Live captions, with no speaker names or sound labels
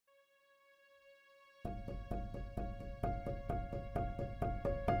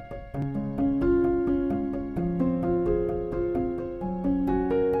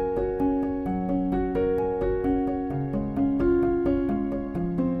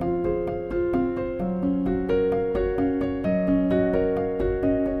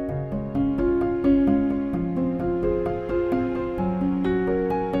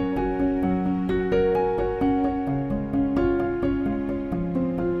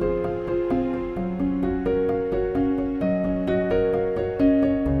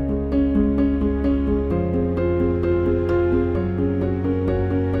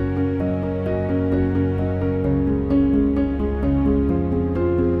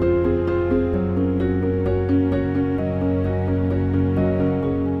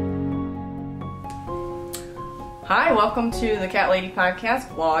Hi, welcome to the Cat Lady Podcast,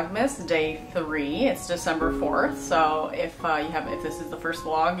 Vlogmas, day 3. It's December 4th, so if this is the first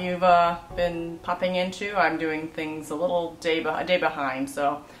vlog you've been popping into, I'm doing things a day behind.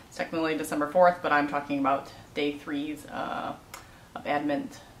 So it's technically December 4th, but I'm talking about day 3's of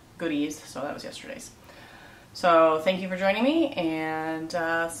Advent goodies. So that was yesterday's. So thank you for joining me, and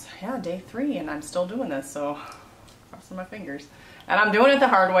yeah, day 3, and I'm still doing this. So crossing my fingers. And I'm doing it the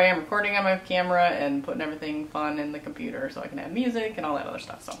hard way. I'm recording on my camera and putting everything fun in the computer so I can have music and all that other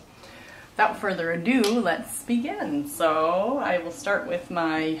stuff. So without further ado, let's begin. So I will start with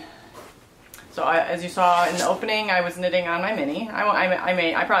my, as you saw in the opening, I was knitting on my mini.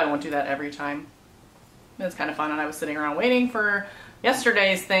 I probably won't do that every time. It's kind of fun, and I was sitting around waiting for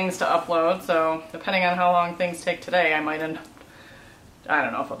yesterday's things to upload. So depending on how long things take today, I might end up, I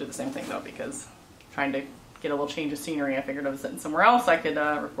don't know if I'll do the same thing though, because trying to get a little change of scenery, I figured I was sitting somewhere else, I could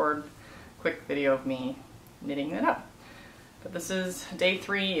record a quick video of me knitting it up. But this is day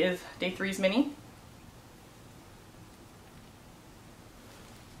 3's mini.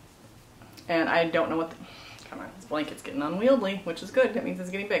 And I don't know what come on, this blanket's getting unwieldy, which is good. That means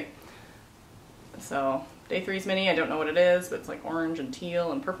it's getting big. So day 3's mini, I don't know what it is, but it's like orange and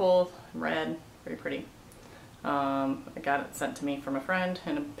teal and purple and red. Very pretty. I got it sent to me from a friend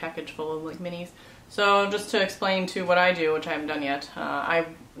in a package full of like minis. So just to explain to what I do, which I haven't done yet, I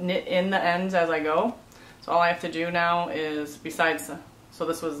knit in the ends as I go. So all I have to do now is, so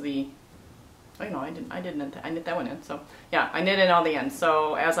this was the, oh no, I knit that one in. So yeah, I knit in all the ends.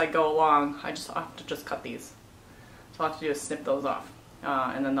 So as I go along, I have to just cut these. So all I have to do is snip those off,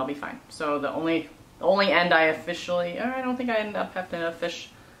 and then they'll be fine. So the only end I officially, I don't think I end up having to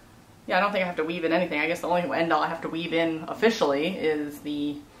I don't think I have to weave in anything. I guess the only end I'll have to weave in officially is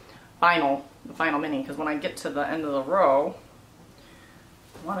the final mini, because when I get to the end of the row,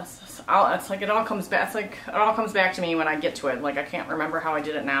 it's like it all comes back to me when I get to it. Like I can't remember how I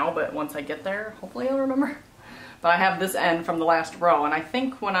did it now, but once I get there, hopefully I'll remember. But I have this end from the last row, and I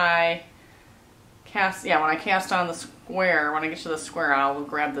think when I cast on the square, when I get to the square, I'll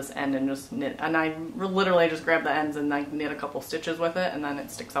grab this end and just knit. And I literally just grab the ends and I knit a couple stitches with it, and then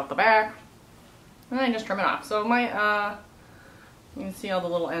it sticks out the back. And then I just trim it off. So my, you can see all the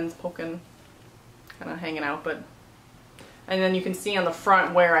little ends poking, kind of hanging out, and then you can see on the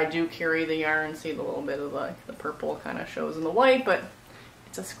front where I do carry the yarn, see the little bit of the purple kind of shows in the white, but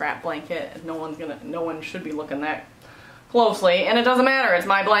it's a scrap blanket, and no one should be looking that closely, and it doesn't matter, it's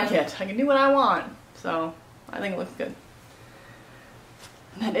my blanket. I can do what I want. So I think it looks good.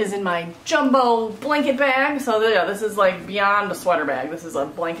 That is in my jumbo blanket bag. So yeah, this is like beyond a sweater bag. This is a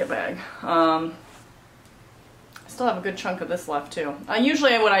blanket bag. I still have a good chunk of this left too.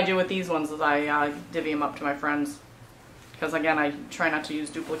 Usually what I do with these ones is I divvy them up to my friends. Because again, I try not to use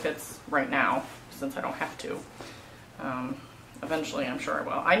duplicates right now, since I don't have to. Eventually I'm sure I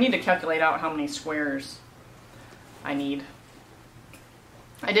will. I need to calculate out how many squares I need.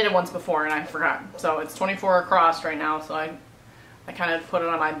 I did it once before and I forgot. So it's 24 across right now, so I kind of put it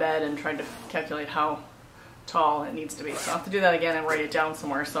on my bed and tried to calculate how tall it needs to be. So I'll have to do that again and write it down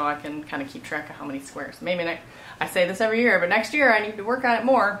somewhere so I can kind of keep track of how many squares. Maybe I say this every year, but next year I need to work on it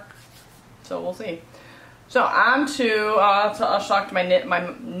more. So we'll see. So on to, I'll talk to my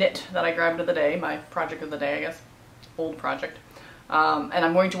knit that I grabbed of the day, my project of the day, I guess. Old project. And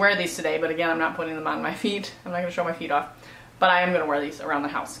I'm going to wear these today, but again, I'm not putting them on my feet. I'm not going to show my feet off. But I am going to wear these around the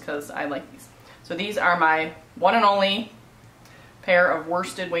house because I like these. So these are my one and only pair of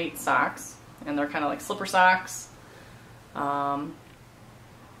worsted weight socks. And they're kind of like slipper socks. I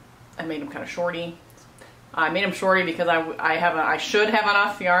made them kind of shorty. I made them shorty because I should have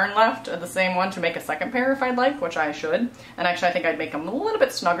enough yarn left of the same one to make a second pair if I'd like, which I should. And actually I think I'd make them a little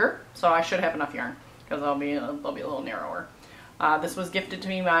bit snugger, so I should have enough yarn because they'll be a little narrower. This was gifted to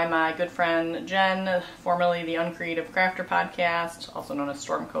me by my good friend Jen, formerly the Uncreative Crafter podcast, also known as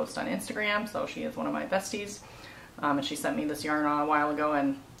Storm Coast on Instagram. So she is one of my besties, and she sent me this yarn a while ago,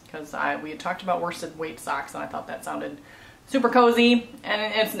 and because we had talked about worsted weight socks, and I thought that sounded super cozy,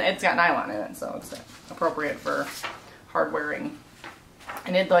 and it's got nylon in it, so it's appropriate for hard wearing.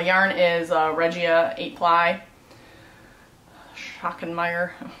 And the yarn is Regia 8-ply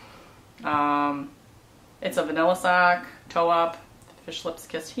Schockenmeyer. It's a vanilla sock, toe up, fish lips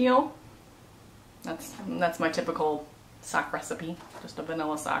kiss heel. That's my typical sock recipe, just a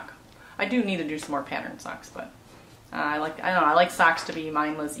vanilla sock. I do need to do some more pattern socks, but I like socks to be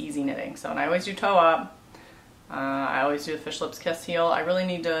mindless, easy knitting. So, and I always do toe up. I always do the fish lips kiss heel. I really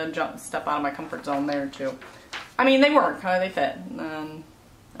need to step out of my comfort zone there too. I mean, they work, they fit. And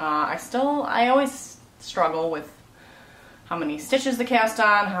I always struggle with how many stitches to cast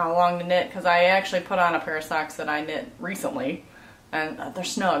on, how long to knit, because I actually put on a pair of socks that I knit recently, and they're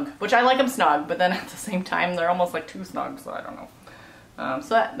snug, which I like them snug, but then at the same time they're almost like too snug, so I don't know.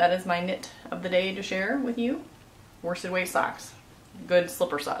 So that is my knit of the day to share with you. Worsted weight socks. Good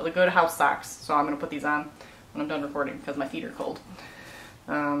slipper socks, good house socks. So I'm going to put these on when I'm done recording because my feet are cold.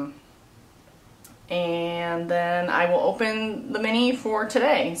 And then I will open the mini for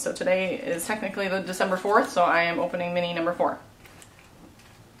today. So today is technically the December 4th, so I am opening mini number 4.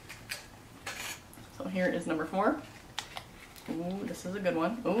 So here is number 4. Ooh, this is a good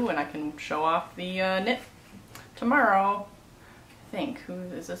one. Ooh, and I can show off the knit tomorrow. I think. Who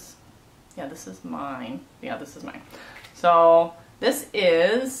is this? Yeah, this is mine. Yeah, this is mine. So this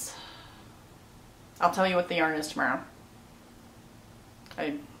is, I'll tell you what the yarn is tomorrow.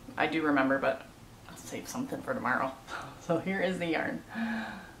 I do remember, but I'll save something for tomorrow. So here is the yarn.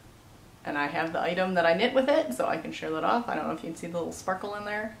 And I have the item that I knit with it, so I can show that off. I don't know if you can see the little sparkle in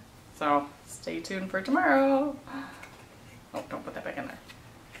there. So stay tuned for tomorrow. Oh, don't put that back in there.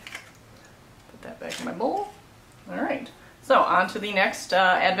 Put that back in my bowl. All right. So on to the next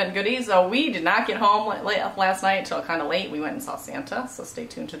Advent goodies. We did not get home last night until kind of late. We went and saw Santa, so stay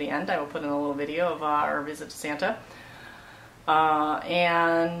tuned to the end. I will put in a little video of our visit to Santa.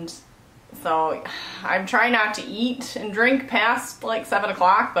 And so I'm trying not to eat and drink past like 7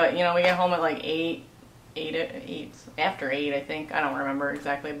 o'clock, but you know, we get home at like 8, after 8 I think. I don't remember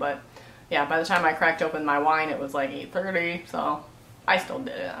exactly, but yeah, by the time I cracked open my wine it was like 8:30, so I still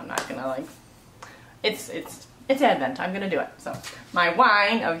did it. I'm not gonna like, it's Advent, I'm gonna do it. So my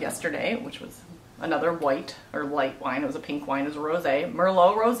wine of yesterday, which was another white or light wine, it was a pink wine, is a rosé,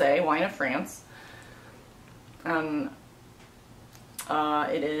 Merlot rosé, wine of France.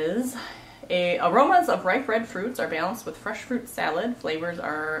 It is aromas of ripe red fruits are balanced with fresh fruit salad. Flavors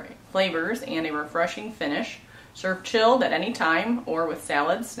and a refreshing finish. Serve chilled at any time or with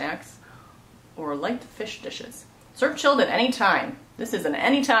salad, snacks, or light fish dishes. Serve chilled at any time. This is an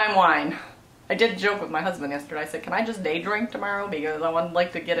anytime wine. I did joke with my husband yesterday. I said, can I just day drink tomorrow? Because I would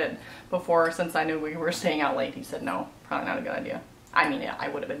like to get it before, since I knew we were staying out late. He said, no, probably not a good idea. I mean, yeah, I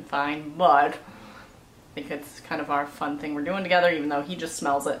would have been fine, but I think it's kind of our fun thing we're doing together, even though he just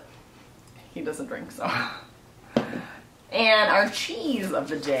smells it. He doesn't drink, so. And our cheese of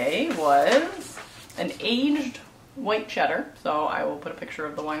the day was an aged white cheddar. So I will put a picture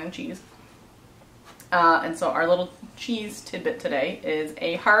of the wine and cheese. And so our little cheese tidbit today is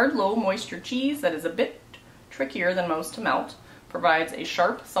a hard, low moisture cheese that is a bit trickier than most to melt. Provides a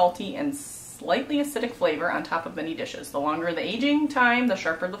sharp, salty, and slightly acidic flavor on top of many dishes. The longer the aging time, the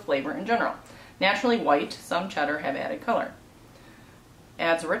sharper the flavor in general. Naturally white, some cheddar have added color.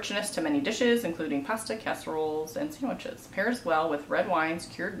 Adds richness to many dishes, including pasta, casseroles, and sandwiches. Pairs well with red wines,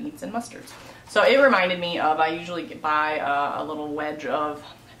 cured meats, and mustards. So it reminded me of, I usually buy a little wedge of,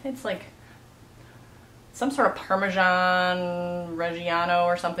 it's like some sort of Parmesan Reggiano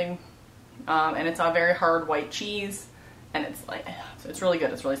or something. And it's a very hard white cheese. And it's like, it's really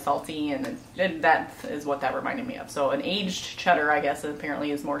good. It's really salty, and that is what that reminded me of. So an aged cheddar, I guess,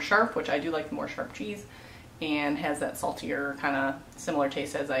 apparently is more sharp, which I do like the more sharp cheese, and has that saltier kind of similar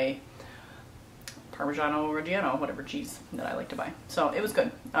taste as a Parmigiano Reggiano, whatever cheese that I like to buy. So it was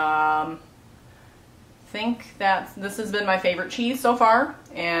good. Think that this has been my favorite cheese so far,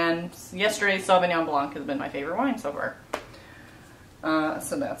 and yesterday's Sauvignon Blanc has been my favorite wine so far.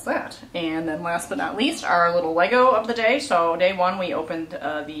 So that's that. And then last but not least, our little Lego of the day. So day one, we opened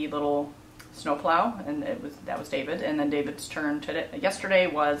the little snowplow, and that was David. And then David's turn yesterday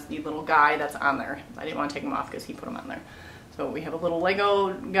was the little guy that's on there. I didn't want to take him off because he put him on there. So we have a little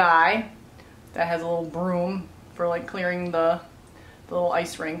Lego guy that has a little broom for like clearing the little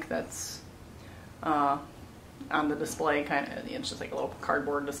ice rink that's on the display. It's just like a little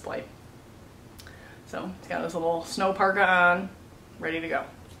cardboard display. So he's got his little snow parka on, ready to go.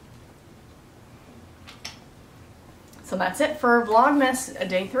 So that's it for Vlogmas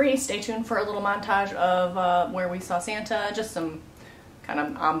day 3. Stay tuned for a little montage of where we saw Santa, just some kind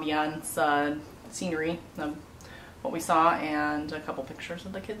of ambiance scenery of what we saw, and a couple pictures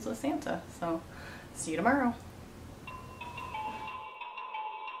of the kids with Santa. So see you tomorrow.